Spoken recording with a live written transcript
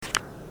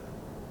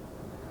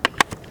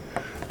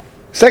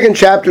Second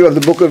chapter of the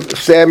book of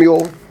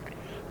Samuel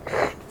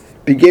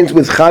begins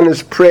with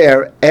Hannah's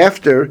prayer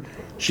after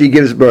she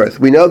gives birth.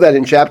 We know that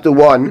in chapter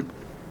 1,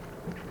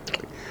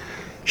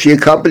 she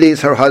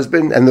accompanies her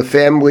husband and the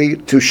family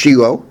to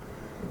Shiloh,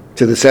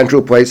 to the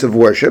central place of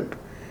worship.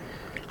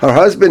 Her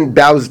husband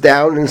bows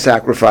down and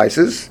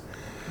sacrifices,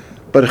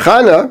 but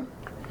Hannah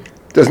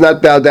does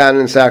not bow down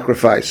and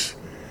sacrifice.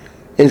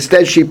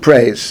 Instead, she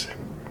prays.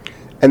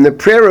 And the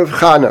prayer of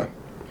Hannah,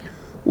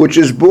 which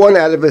is born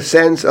out of a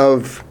sense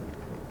of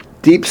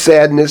deep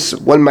sadness,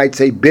 one might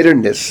say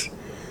bitterness,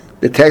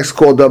 the text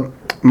called the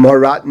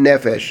Marat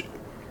Nefesh.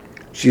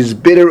 She's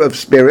bitter of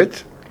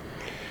spirit.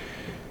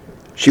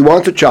 She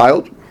wants a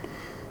child.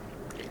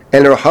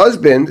 And her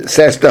husband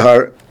says to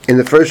her in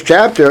the first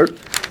chapter,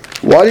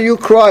 "Why do you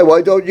cry?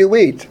 Why don't you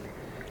eat?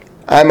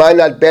 Am I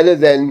not better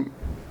than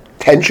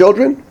 10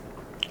 children?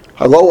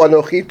 Halo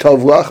anochi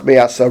tov lach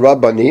me'asara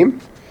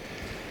banim."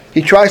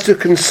 He tries to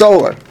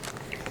console her.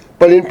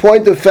 But in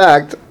point of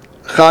fact,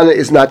 Hannah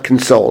is not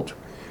consoled.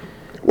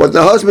 What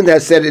the husband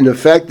has said in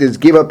effect is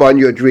give up on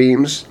your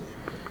dreams,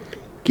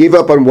 give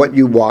up on what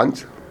you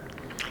want.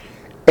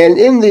 And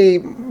in the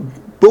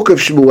book of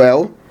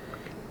Shmuel,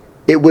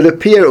 it would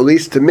appear, at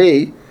least to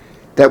me,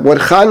 that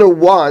what Hannah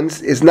wants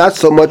is not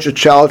so much a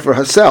child for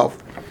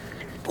herself.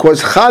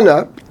 Because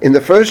Hannah, in the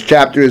first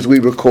chapter, as we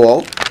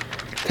recall,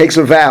 takes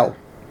a vow,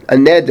 a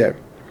neder.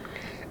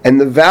 And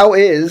the vow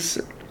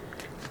is,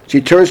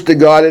 she turns to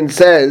God and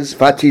says,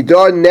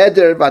 Vatidor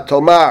neder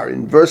vatomar,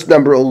 in verse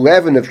number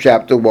 11 of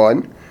chapter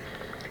 1,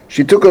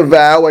 she took a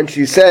vow and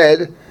she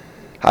said,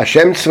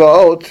 Hashem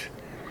tzvaot,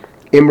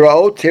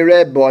 imraot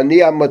tireh bo ani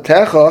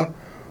amotecha,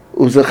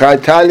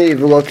 uzachartani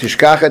v'lo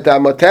tishkach et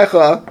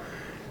amotecha,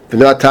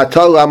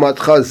 v'natato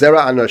lamatcha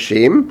zera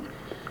anashim,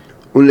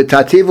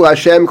 u'netativ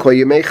Hashem kol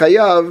yemei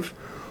chayav,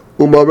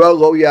 u'moro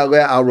lo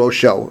yareh al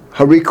rosho.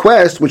 Her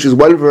request, which is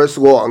one verse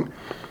long,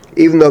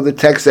 even though the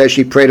text says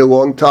she prayed a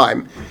long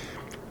time,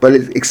 but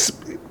it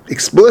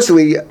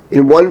explicitly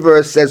in one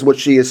verse says what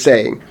she is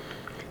saying.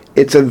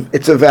 It's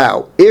a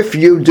vow. If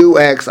you do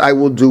X, I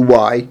will do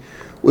Y,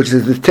 which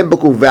is the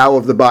typical vow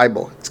of the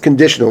Bible. It's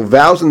conditional.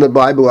 Vows in the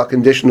Bible are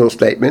conditional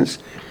statements.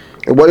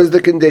 And what is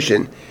the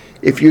condition?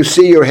 If you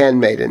see your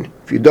handmaiden,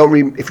 if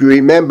you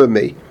remember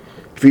me,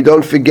 if you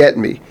don't forget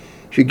me,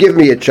 if you give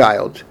me a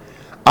child,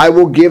 I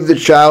will give the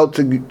child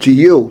to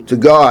you, to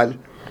God,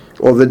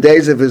 all the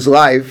days of his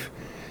life,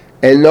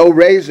 and no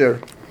razor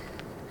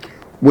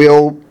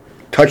will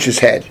touch his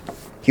head.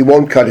 He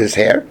won't cut his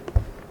hair.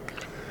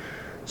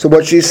 So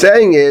what she's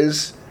saying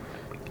is,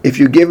 if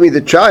you give me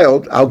the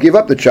child, I'll give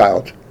up the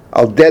child.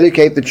 I'll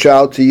dedicate the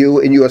child to you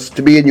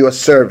to be in your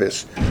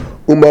service.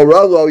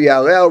 Umorolo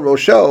yarel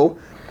rosho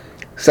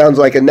sounds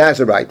like a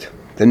Nazarite.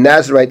 The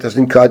Nazarite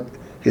doesn't cut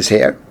his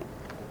hair.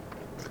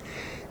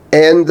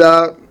 And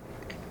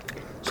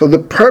so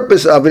the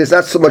purpose of it is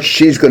not so much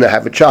she's going to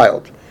have a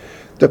child.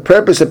 The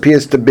purpose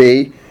appears to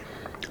be,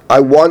 I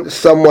want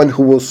someone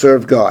who will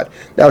serve God.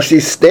 Now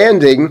she's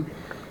standing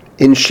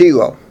in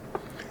Shiloh.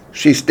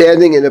 She's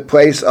standing in a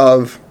place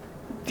of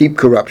deep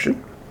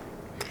corruption.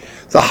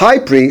 The high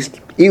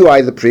priest,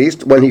 Eli the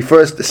priest, when he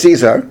first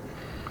sees her,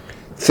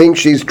 thinks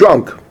she's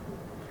drunk.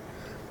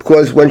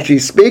 Because when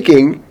she's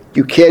speaking,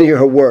 you can't hear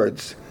her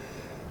words.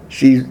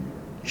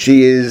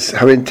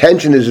 Her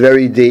intention is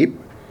very deep,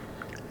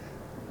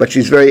 but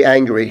she's very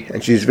angry,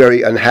 and she's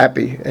very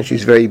unhappy, and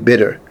she's very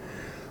bitter.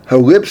 Her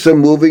lips are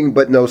moving,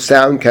 but no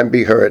sound can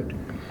be heard.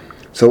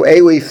 So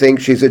Eli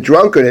thinks she's a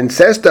drunkard and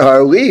says to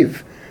her,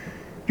 leave.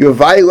 You're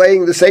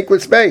violating the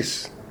sacred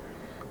space.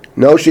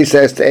 No, she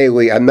says to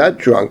Eli, I'm not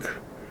drunk.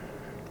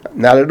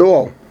 Not at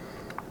all.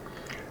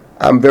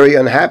 I'm very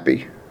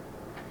unhappy.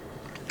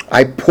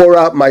 I pour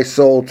out my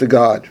soul to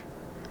God.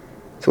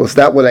 So it's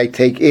not what I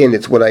take in,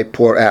 it's what I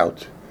pour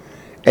out.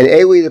 And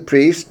Eli the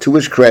priest, to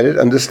his credit,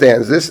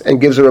 understands this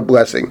and gives her a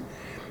blessing.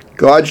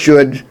 God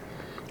should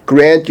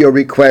grant your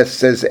request,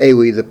 says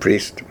Eli the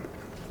priest.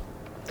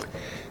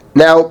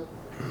 Now,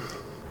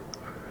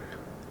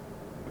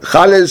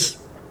 Hannah's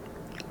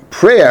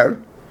prayer,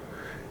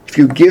 if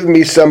you give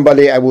me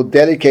somebody, I will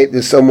dedicate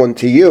this someone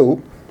to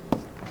you.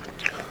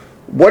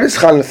 What is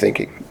Hannah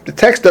thinking? The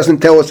text doesn't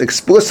tell us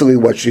explicitly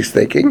what she's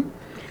thinking,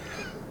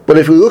 but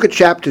if we look at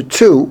chapter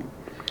 2,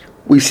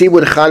 we see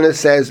what Hannah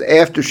says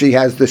after she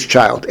has this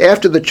child.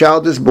 After the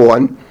child is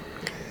born,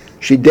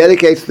 she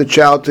dedicates the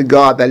child to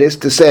God. That is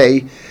to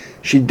say,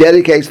 she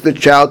dedicates the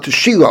child to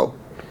Shiloh.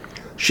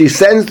 She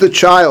sends the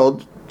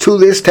child to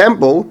this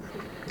temple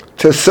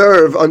to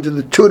serve under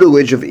the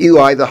tutelage of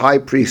Eli the high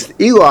priest.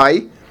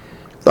 Eli,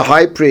 the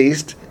high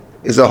priest,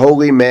 is a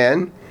holy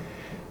man.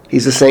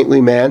 He's a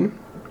saintly man.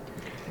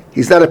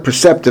 He's not a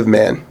perceptive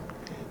man.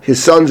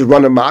 His sons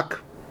run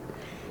amok.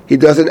 He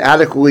doesn't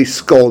adequately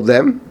scold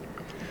them.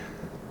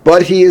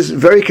 But he is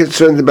very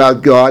concerned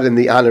about God and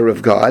the honor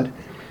of God.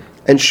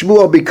 And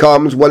Shmuel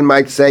becomes, one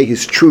might say,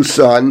 his true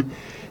son,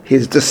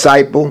 his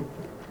disciple,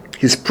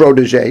 his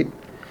protege.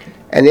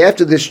 And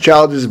after this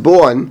child is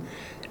born,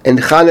 and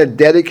Hannah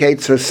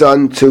dedicates her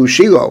son to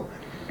Shiloh.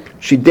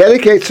 She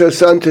dedicates her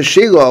son to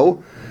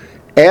Shiloh,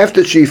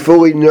 after she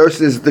fully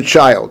nurses the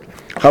child.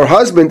 Her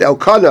husband,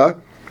 Elkanah,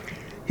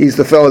 he's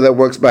the fellow that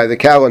works by the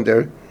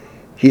calendar,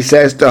 he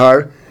says to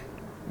her,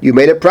 you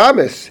made a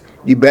promise.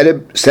 You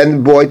better send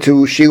the boy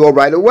to Shiloh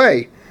right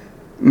away.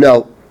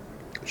 No,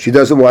 she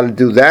doesn't want to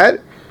do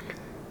that.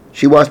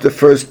 She wants to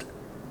first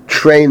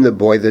train the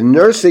boy. The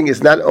nursing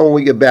is not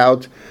only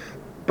about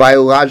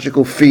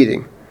biological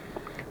feeding.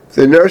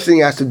 The nursing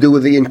has to do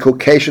with the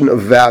inculcation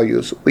of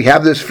values. We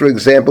have this, for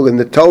example, in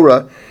the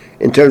Torah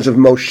in terms of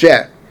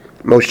Moshe.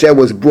 Moshe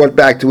was brought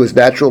back to his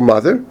natural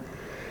mother,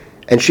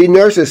 and she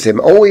nurses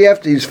him. Only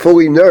after he's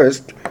fully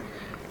nursed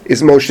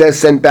is Moshe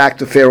sent back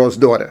to Pharaoh's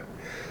daughter.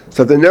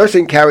 So the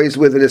nursing carries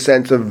with it a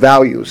sense of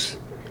values,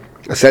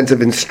 a sense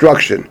of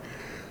instruction.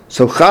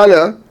 So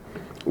Hannah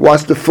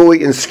wants to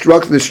fully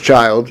instruct this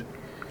child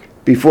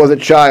before the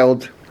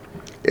child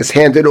is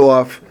handed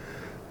off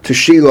to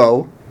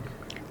Shiloh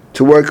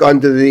to work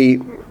under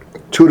the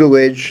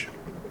tutelage,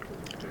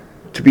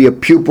 to be a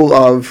pupil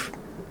of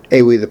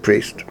Eli the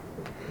priest.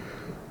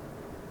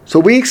 So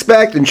we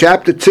expect in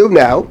chapter 2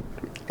 now,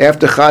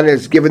 after Hannah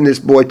has given this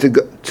boy to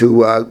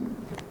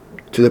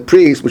the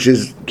priest, which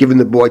is given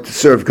the boy to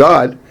serve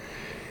God,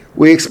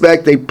 we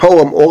expect a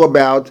poem all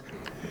about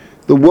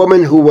the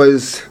woman who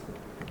was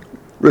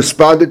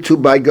responded to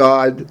by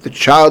God, the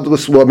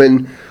childless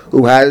woman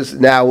who has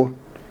now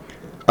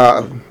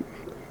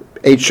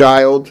a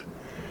child.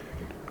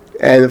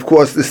 And of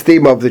course, this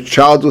theme of the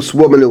childless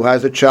woman who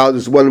has a child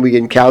is one we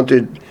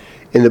encountered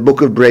in the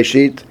book of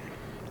Breshit,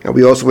 and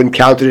we also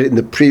encountered it in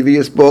the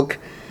previous book,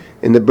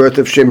 in the birth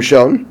of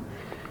Shimshon.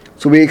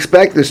 So we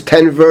expect this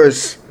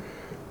 10-verse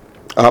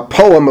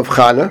poem of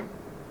Hannah,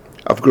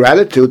 of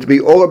gratitude, to be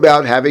all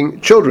about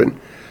having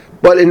children.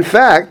 But in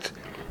fact,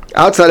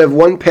 outside of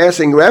one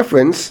passing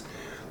reference,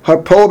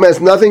 her poem has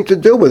nothing to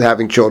do with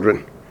having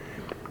children.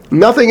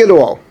 Nothing at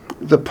all.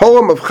 The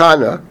poem of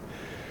Hannah,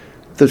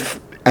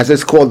 as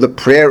it's called, the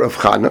prayer of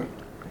Hannah,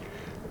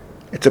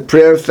 it's a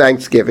prayer of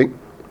thanksgiving,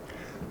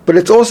 but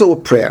it's also a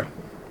prayer.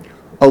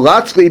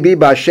 Olatz libi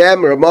b'Hashem,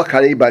 ramach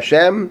ani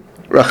b'Hashem,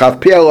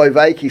 rachav pi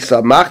aloivai ki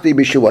samachti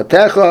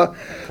b'shuvatecha.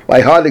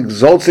 My heart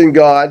exults in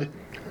God.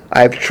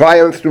 I have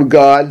triumphed through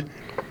God.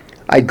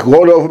 I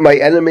gloat over my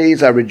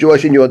enemies. I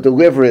rejoice in your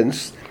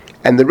deliverance.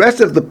 And the rest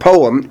of the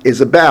poem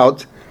is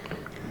about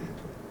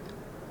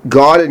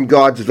God and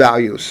God's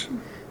values.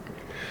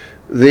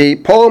 The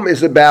poem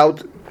is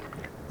about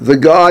the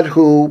God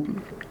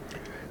who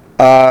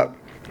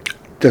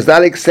does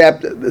not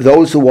accept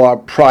those who are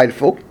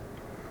prideful.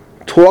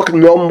 Talk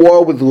no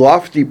more with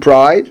lofty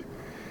pride.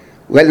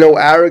 Let no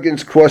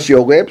arrogance cross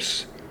your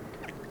lips.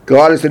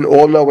 God is an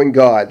all-knowing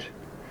God.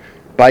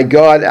 By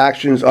God,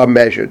 actions are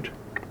measured.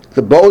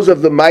 The bows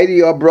of the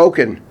mighty are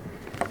broken,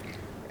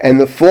 and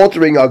the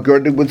faltering are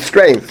girded with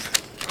strength.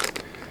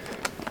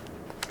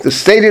 The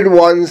sated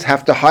ones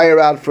have to hire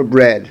out for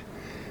bread.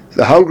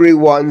 The hungry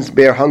ones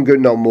bear hunger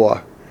no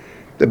more.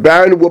 The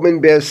barren woman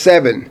bears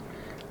 7.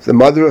 The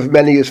mother of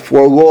many is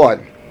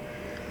forlorn.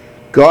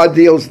 God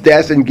deals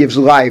death and gives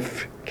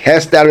life,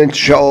 casts down into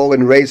Sheol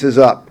and raises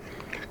up.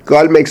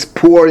 God makes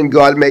poor and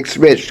God makes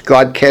rich.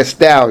 God casts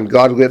down,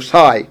 God lifts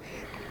high.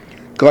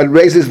 God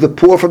raises the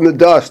poor from the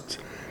dust,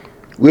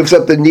 lifts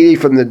up the needy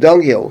from the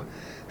dunghill,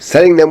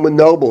 setting them with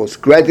nobles,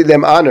 granting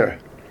them honor.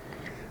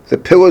 The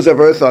pillars of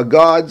earth are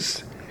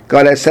God's.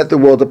 God has set the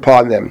world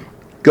upon them.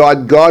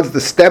 God guards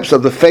the steps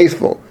of the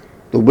faithful.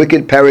 The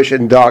wicked perish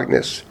in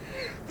darkness.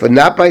 For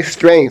not by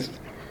strength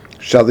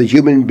shall the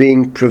human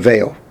being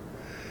prevail.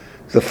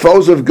 The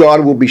foes of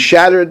God will be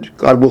shattered.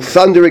 God will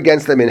thunder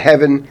against them in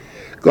heaven.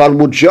 God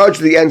will judge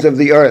the ends of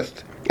the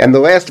earth. And the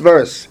last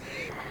verse,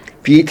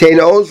 V'yitein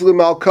oz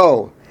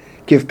l'malko,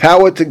 give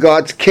power to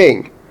God's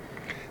king.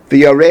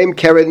 V'yarem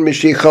keren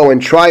mishicho,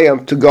 and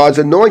triumph to God's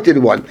anointed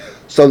one.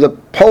 So the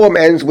poem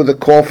ends with a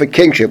call for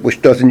kingship,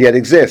 which doesn't yet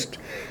exist.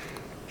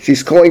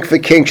 She's calling for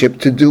kingship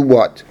to do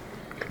what?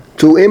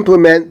 To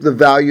implement the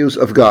values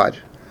of God.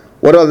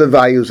 What are the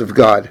values of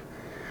God?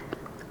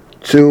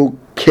 To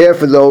care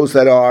for those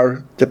that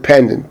are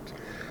dependent,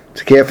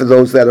 to care for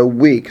those that are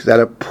weak, that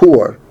are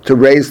poor, to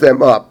raise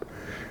them up,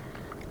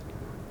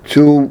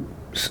 to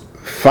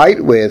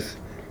fight with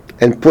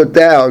and put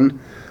down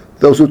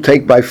those who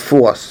take by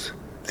force,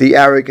 the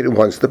arrogant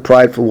ones, the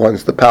prideful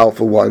ones, the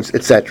powerful ones,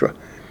 etc.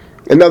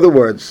 In other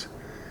words,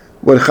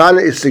 what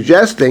Hannah is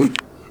suggesting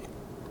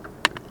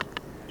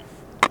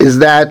is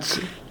that,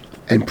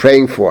 and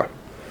praying for,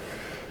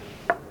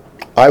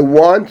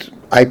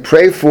 I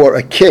pray for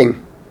a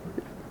king.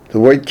 The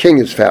word king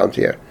is found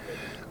here.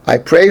 I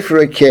pray for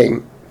a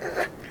king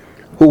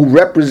who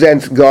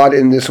represents God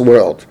in this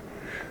world,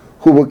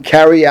 who will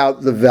carry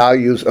out the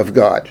values of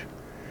God.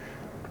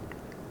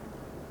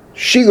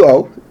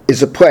 Shiloh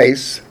is a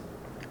place,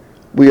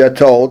 we are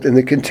told in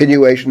the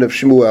continuation of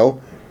Shmuel,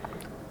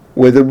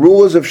 where the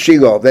rulers of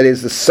Shiloh, that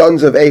is the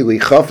sons of Eli,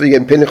 Chafli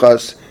and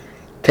Pinchas,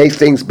 take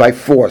things by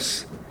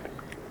force.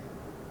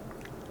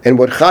 And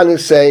what Hannah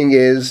is saying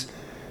is,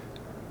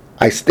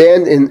 I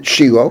stand in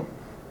Shiloh,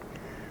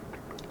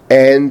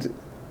 and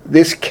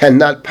this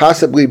cannot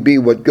possibly be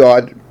what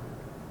God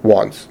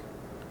wants.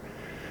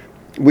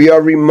 we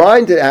are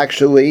reminded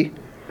actually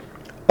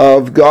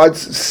of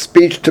God's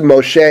speech to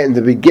Moshe in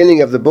the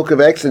beginning of the book of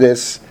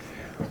Exodus,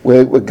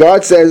 where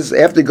God says,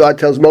 after God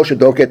tells Moshe,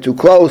 don't get too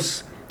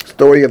close,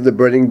 story of the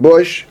burning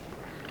bush,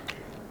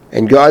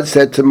 and God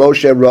said to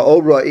Moshe,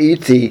 Ra'o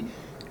ra'iti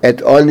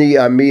et oni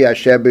ami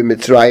asher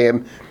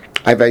b'Mitzrayim,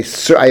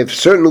 I have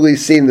certainly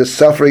seen the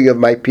suffering of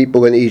my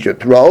people in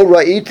Egypt. Ra'o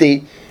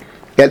ra'iti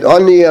et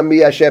oni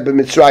ami asher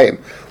b'Mitzrayim.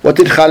 What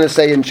did Chana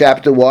say in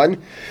chapter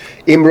 1?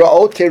 Im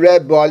ra'o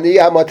tereh b'ani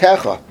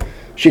amatecha.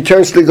 She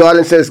turns to God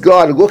and says,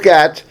 God, look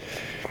at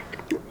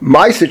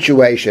my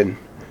situation,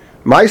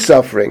 my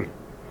suffering,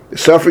 the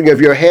suffering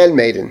of your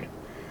handmaiden.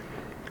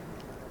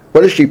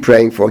 What is she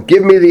praying for?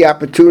 Give me the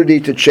opportunity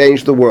to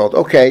change the world.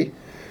 Okay,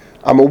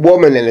 I'm a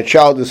woman and a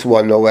childless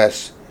one, no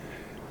less.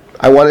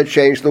 I want to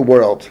change the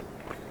world.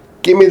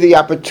 Give me the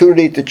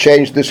opportunity to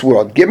change this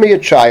world. Give me a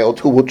child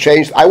who will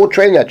change. I will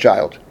train that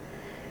child.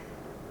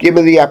 Give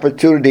me the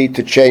opportunity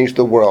to change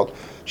the world.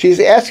 She's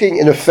asking,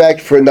 in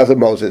effect, for another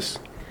Moses.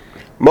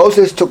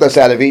 Moses took us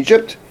out of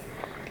Egypt.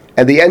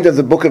 At the end of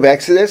the book of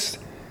Exodus,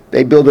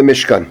 they build a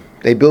Mishkan.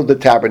 They build the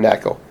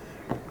tabernacle.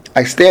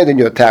 I stand in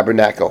your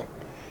tabernacle.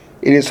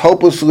 It is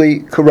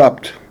hopelessly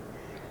corrupt.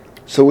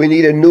 So we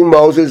need a new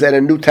Moses and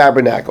a new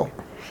tabernacle.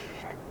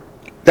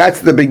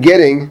 That's the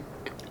beginning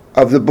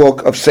of the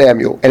book of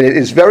Samuel. And it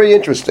is very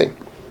interesting.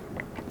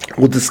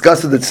 We'll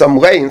discuss it at some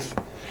length.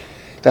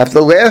 That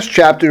the last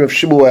chapter of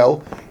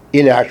Shmuel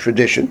in our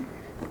tradition,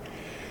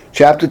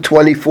 chapter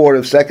 24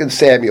 of 2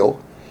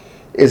 Samuel,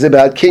 is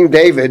about King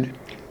David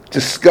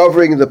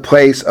discovering the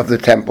place of the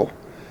temple.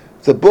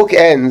 The book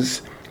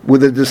ends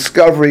with the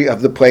discovery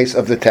of the place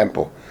of the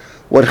temple.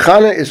 What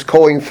Chana is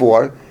calling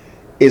for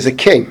is a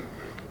king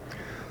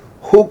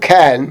who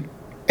can,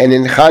 and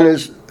in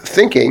Chana's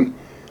thinking,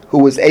 who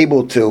was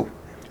able to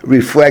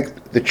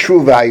reflect the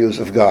true values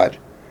of God.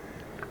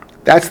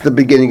 That's the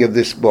beginning of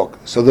this book.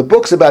 So the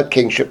book's about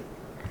kingship.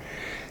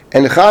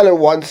 And Chana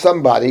wants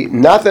somebody,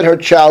 not that her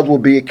child will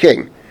be a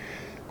king,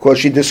 because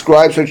she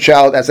describes her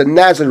child as a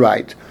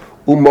Nazirite.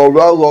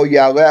 Umoro lo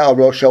yaleh al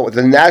rosho.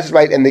 The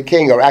Nazirite and the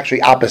king are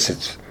actually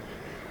opposites.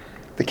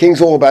 The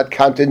king's all about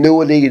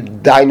continuity,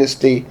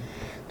 dynasty.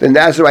 The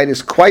Nazirite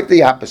is quite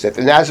the opposite.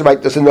 The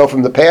Nazirite doesn't know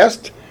from the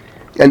past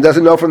and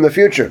doesn't know from the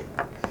future.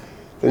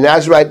 The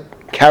Nazirite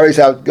carries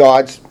out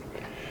God's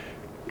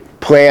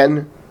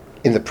plan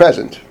in the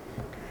present.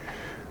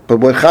 But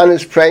what Chana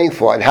is praying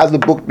for and how the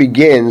book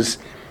begins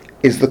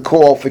is the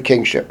call for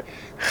kingship.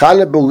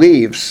 Chana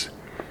believes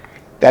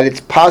that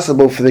it's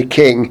possible for the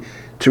king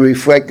to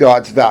reflect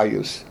God's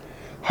values.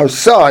 Her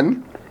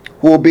son,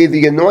 who will be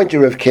the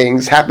anointer of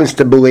kings, happens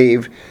to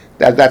believe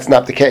that that's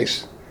not the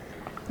case.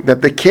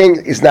 That the king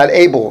is not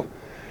able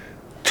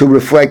to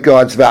reflect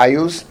God's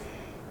values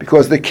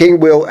because the king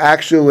will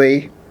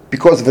actually,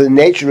 because of the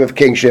nature of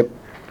kingship,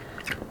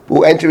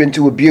 will enter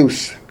into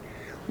abuse.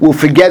 Will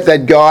forget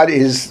that God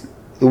is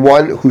the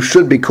one who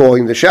should be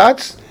calling the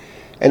shots,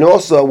 and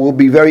also will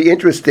be very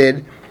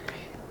interested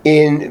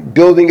in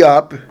building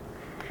up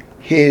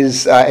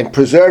his and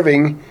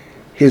preserving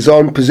his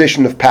own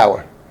position of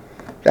power.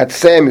 That's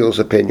Samuel's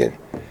opinion.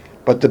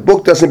 But the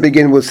book doesn't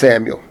begin with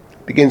Samuel.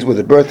 It begins with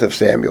the birth of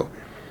Samuel.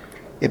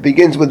 It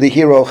begins with the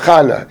hero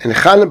Chana. And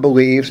Chana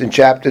believes in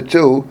chapter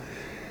 2,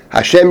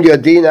 Hashem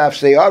Yadin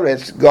Afsei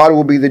Aretz, God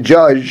will be the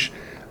judge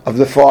of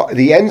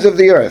the ends of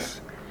the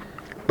earth.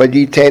 But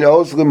Yitain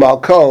Oz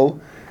L'Malko,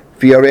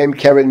 V'yarem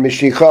Keren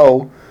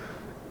Mishicho,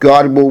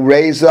 God will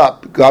raise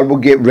up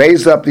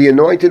the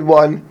anointed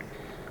one,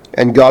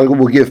 and God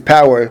will give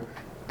power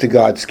to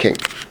God's king.